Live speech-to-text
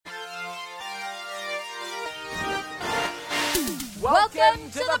Welcome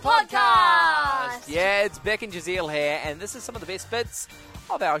to the podcast! Yeah, it's Beck and Jazeel here, and this is some of the best bits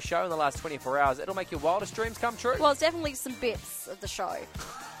of our show in the last 24 hours. It'll make your wildest dreams come true. Well, it's definitely some bits of the show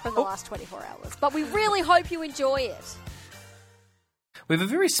from the last 24 hours, but we really hope you enjoy it. We have a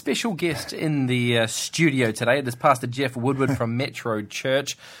very special guest in the studio today. It is Pastor Geoff Woodward from Metro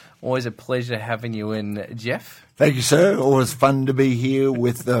Church. Always a pleasure having you in, Geoff. Thank you, sir. Always fun to be here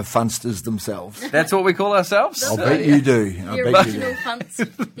with the funsters themselves. That's what we call ourselves? I'll bet you do. The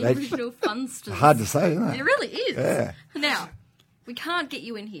original funsters. Hard to say, isn't it? It really is. Yeah. Now, we can't get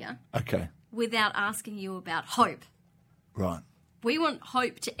you in here Okay. without asking you about hope. Right. We want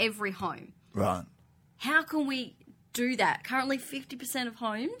hope to every home. Right. How can we do that? Currently, 50% of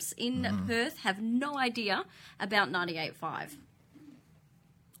homes in Perth have no idea about 98.5.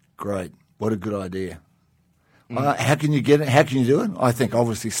 Great. What a good idea. How can you get it? How can you do it? I think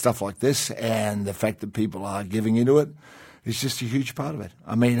obviously stuff like this and the fact that people are giving into it is just a huge part of it.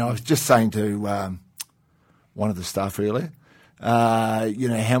 I mean, I was just saying to one of the staff earlier,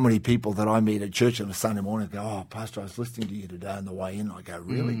 how many people that I meet at church on a Sunday morning go, "Oh, Pastor, I was listening to you today on the way in." I go,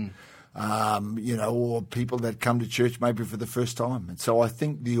 "Really?" Or people that come to church maybe for the first time. And so I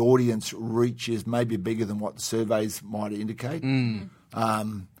think the audience reach is maybe bigger than what the surveys might indicate.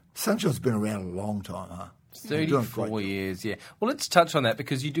 Sunshine's been around a long time, huh? 34 years, yeah. Well, let's touch on that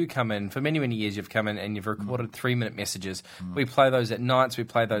because you do come in. For many, many years you've come in and you've recorded 3-minute messages. We play those at nights. We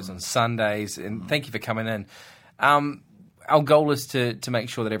play those on Sundays. And thank you for coming in. Our goal is to make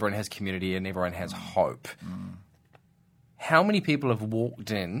sure that everyone has community and everyone has hope. How many people have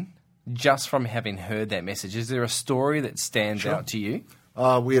walked in just from having heard that message? Is there a story that stands out to you?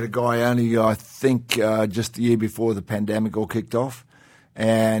 We had a guy only, I think, just the year before the pandemic all kicked off.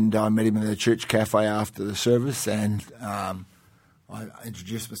 And I met him in the church cafe after the service, and I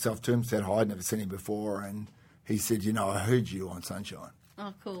introduced myself to him, said hi, I'd never seen him before, and he said, I heard you on Sunshine.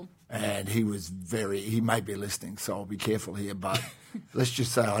 Oh, cool. And he may be listening, so I'll be careful here, but let's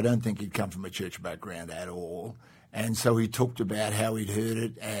just say I don't think he'd come from a church background at all. And so he talked about how he'd heard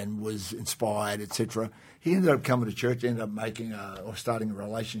it and was inspired, etc. He ended up coming to church, ended up starting a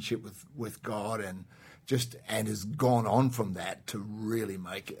relationship with God, and has gone on from that to really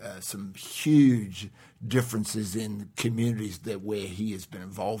make some huge differences in communities where he has been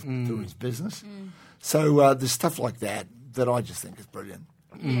involved through his business. So there's stuff like that I just think is brilliant.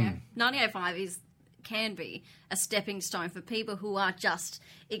 Yeah. 98.5 can be a stepping stone for people who are just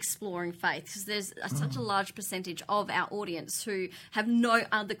exploring faith, because there's such a large percentage of our audience who have no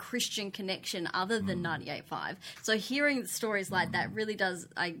other Christian connection other than 98.5. So hearing stories like that really does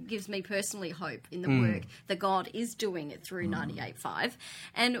gives me personally hope in the work that God is doing it through 98.5.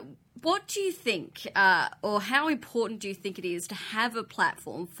 And what do you think, or how important do you think it is to have a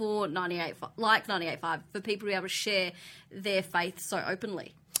platform for 98.5 for people to be able to share their faith so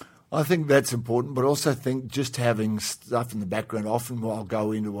openly? I think that's important, but also think just having stuff in the background. Often I'll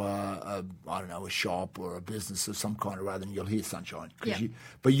go into a shop or a business of some kind or other, and you'll hear Sunshine.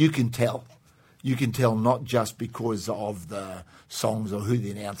 But you can tell. You can tell not just because of the songs or who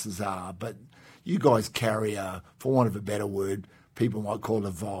the announcers are, but you guys carry for want of a better word, people might call it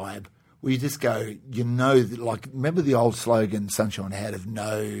a vibe, where you just go, remember the old slogan Sunshine had of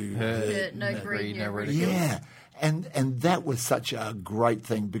no greed, no ridicule. Yeah. And that was such a great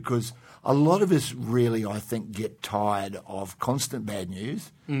thing, because a lot of us really, I think, get tired of constant bad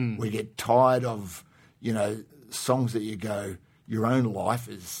news. We get tired of, songs that you go, your own life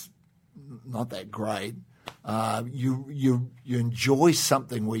is not that great. You enjoy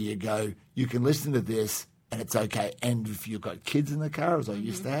something where you go, you can listen to this and it's okay. And if you've got kids in the car, as I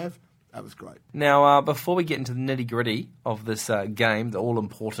used to have, that was great. Now, before we get into the nitty-gritty of this game, the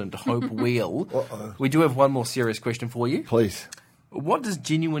all-important Hope Wheel, we do have one more serious question for you. Please. What does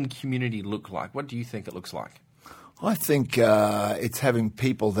genuine community look like? What do you think it looks like? I think it's having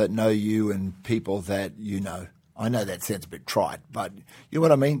people that know you and people that you know. I know that sounds a bit trite, but you know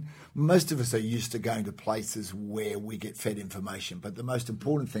what I mean? Most of us are used to going to places where we get fed information, but the most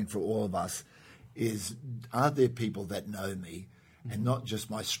important thing for all of us is, are there people that know me? And not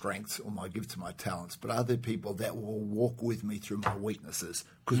just my strengths or my gifts and my talents, but other people that will walk with me through my weaknesses,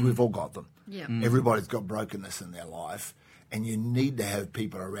 because we've all got them. Yeah. Everybody's got brokenness in their life, and you need to have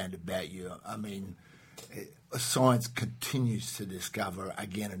people around about you. I mean, science continues to discover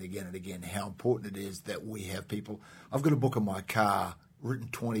again and again and again how important it is that we have people. I've got a book in my car written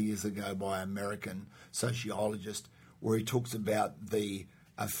 20 years ago by an American sociologist where he talks about the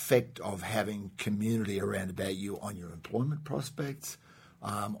effect of having community around about you on your employment prospects,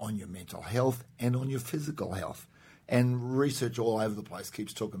 on your mental health, and on your physical health. And research all over the place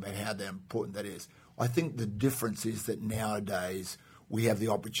keeps talking about how important that is. I think the difference is that nowadays we have the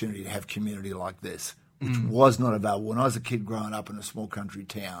opportunity to have community like this, which was not available. When I was a kid growing up in a small country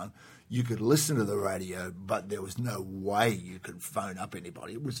town, you could listen to the radio, but there was no way you could phone up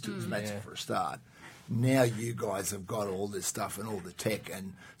anybody. It was too expensive for a start. Now you guys have got all this stuff and all the tech,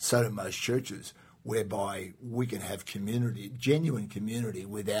 and so do most churches, whereby we can have community, genuine community,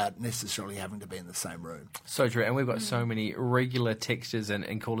 without necessarily having to be in the same room. So true, and we've got so many regular textures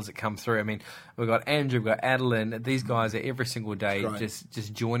and callers that come through. I mean, we've got Andrew, we've got Adeline. These guys are every single day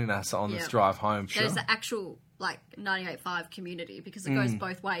just joining us on this drive home. There's the actual 98.5 community, because it goes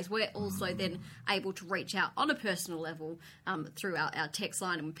both ways. We're also then able to reach out on a personal level through our text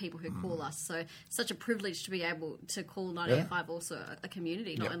line and people who call us. So it's such a privilege to be able to call 98.5 also a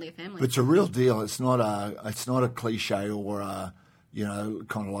community, not only a family. But it's a real deal. It's not a cliche or a,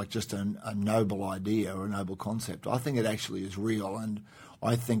 kind of like just a noble idea or a noble concept. I think it actually is real, and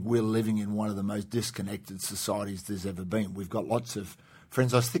I think we're living in one of the most disconnected societies there's ever been. We've got lots of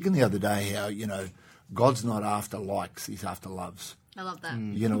friends. I was thinking the other day how, God's not after likes, he's after loves. I love that.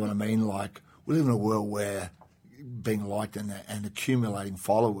 You know what I mean? Like, we live in a world where being liked and accumulating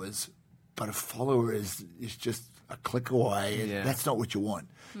followers, but a follower is just a click away. Yeah. That's not what you want.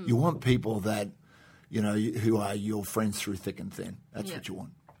 You want people that, who are your friends through thick and thin. That's what you want.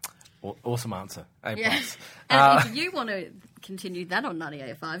 Awesome answer. A+. Yeah. And if you want to continue that on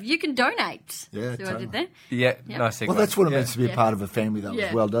 98.5, you can donate. Yeah, See what I did there? Yeah, Yep. nice segue. Well, that's what it means to be a part of a family, though, Yeah.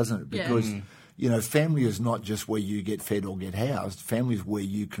 as well, doesn't it? Yeah. Because, family is not just where you get fed or get housed. Family is where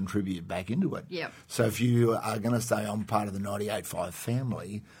you contribute back into it. Yep. So if you are going to say, I'm part of the 98.5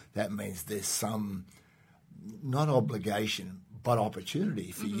 family, that means there's some, not obligation, but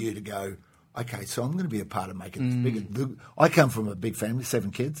opportunity for you to go, okay, so I'm going to be a part of making this bigger. I come from a big family, 7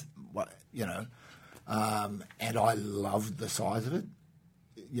 kids, and I loved the size of it.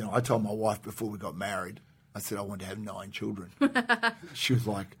 I told my wife before we got married, I said I wanted to have 9 children. She was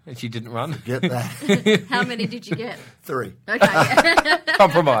like, And she didn't run. get that. How many did you get? 3. Okay.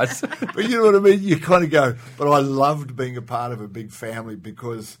 Compromise. But you know what I mean? You kind of go, but I loved being a part of a big family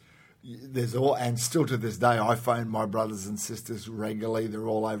because there's and still to this day, I phone my brothers and sisters regularly. They're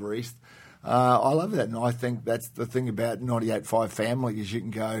all over East. I love that. And I think that's the thing about 98.5 family is you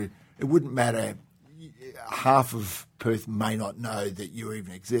can go, it wouldn't matter. Half of Perth may not know that you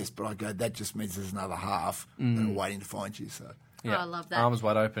even exist, but I go, that just means there's another half that are waiting to find you. So Oh, I love that. Arms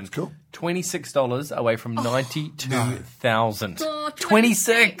wide open. cool. $26 away from 92,000. Oh,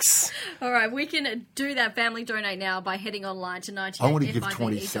 26. All right, we can do that family donate now by heading online to 98. I want to give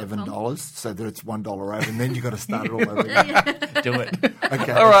 $27 so that it's $1 over, and then you've got to start it all over again. Do it.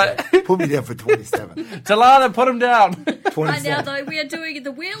 Okay. All right. Put me down for 27. Talana, put him down. 27. Right now, though, we are doing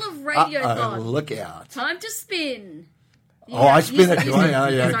the Wheel of Radio Thon. Look out. Time to spin. I spin it, do I? Oh,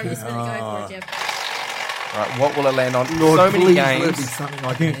 yeah, Sorry, okay. you spin it. Go for it, Geoff. All right, what will it land on? Lord, so many please let it be games. something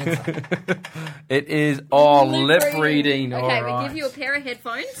I can answer. It is lip reading. Okay, All right. we give you a pair of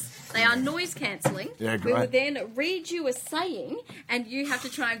headphones. They are noise cancelling. Yeah, We will great. then read you a saying, and you have to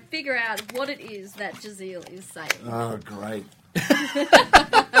try and figure out what it is that Jazeel is saying. Oh, great.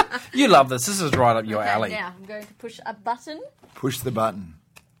 You love this. This is right up your Okay, alley. now I'm going to push a button. Push the button.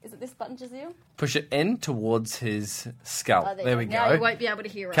 Is it this button, Jazeel? Push it in towards his skull. Oh, there we Now go. you won't be able to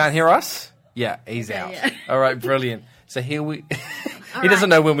hear us. Can't hear us? Yeah, he's Okay, out. yeah. All right, brilliant. So here we... All he doesn't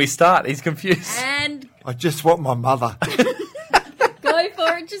right. know when we start. He's confused. And I just want my mother. go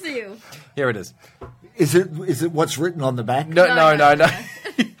for it, Jazeel. Here it is. Is it what's written on the back? No. No.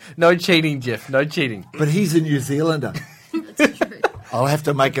 No cheating, Geoff. No cheating. But he's a New Zealander. That's true. I'll have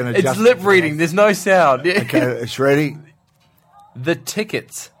to make an adjustment. It's lip reading. There's no sound. Okay, it's ready. The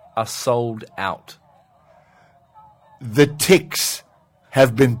tickets are sold out. The ticks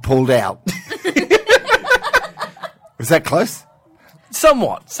have been pulled out. Was that close?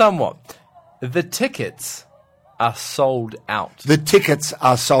 Somewhat. The tickets are sold out. The tickets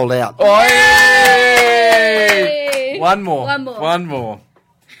are sold out. Oi! Hey! One more. One more.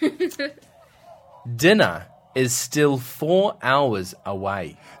 Dinner is still 4 hours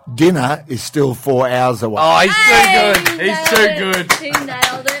away. Dinner is still 4 hours away. Oh, he's Hey, too good. He's nailed too it. good. He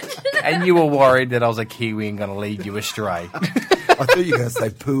nailed it. And you were worried that I was a Kiwi and going to lead you astray. I thought you were going to say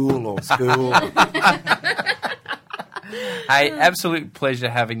pool or school. Hey, absolute pleasure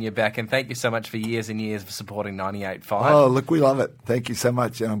having you back, and thank you so much for years and years for supporting 98.5. Oh, look, we love it. Thank you so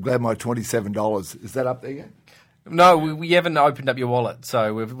much. And I'm glad my $27. Is that up there yet? No, we haven't opened up your wallet,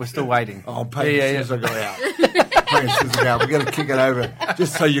 so we're still waiting. I'll pay as soon as I go out. Pay as soon as I go out. We're going to kick it over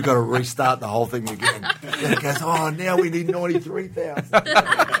just so you've got to restart the whole thing again. Then it goes, oh, now we need 93,000.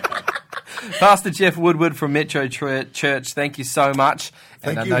 Pastor Geoff Woodward from Metro Church, thank you so much.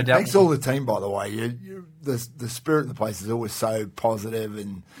 Thank and you. No doubt Thanks to all the team, by the way. The spirit in the place is always so positive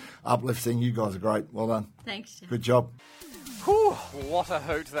and uplifting. You guys are great. Well done. Thanks, Geoff. Good job. Whew, what a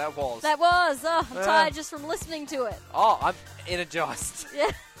hoot that was. That was. Oh, I'm tired just from listening to it. Oh, I'm energised.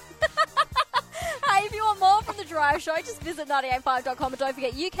 Yeah. Hey, if you want more from The Drive Show, just visit 985.com and don't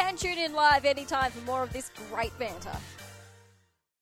forget you can tune in live anytime for more of this great banter.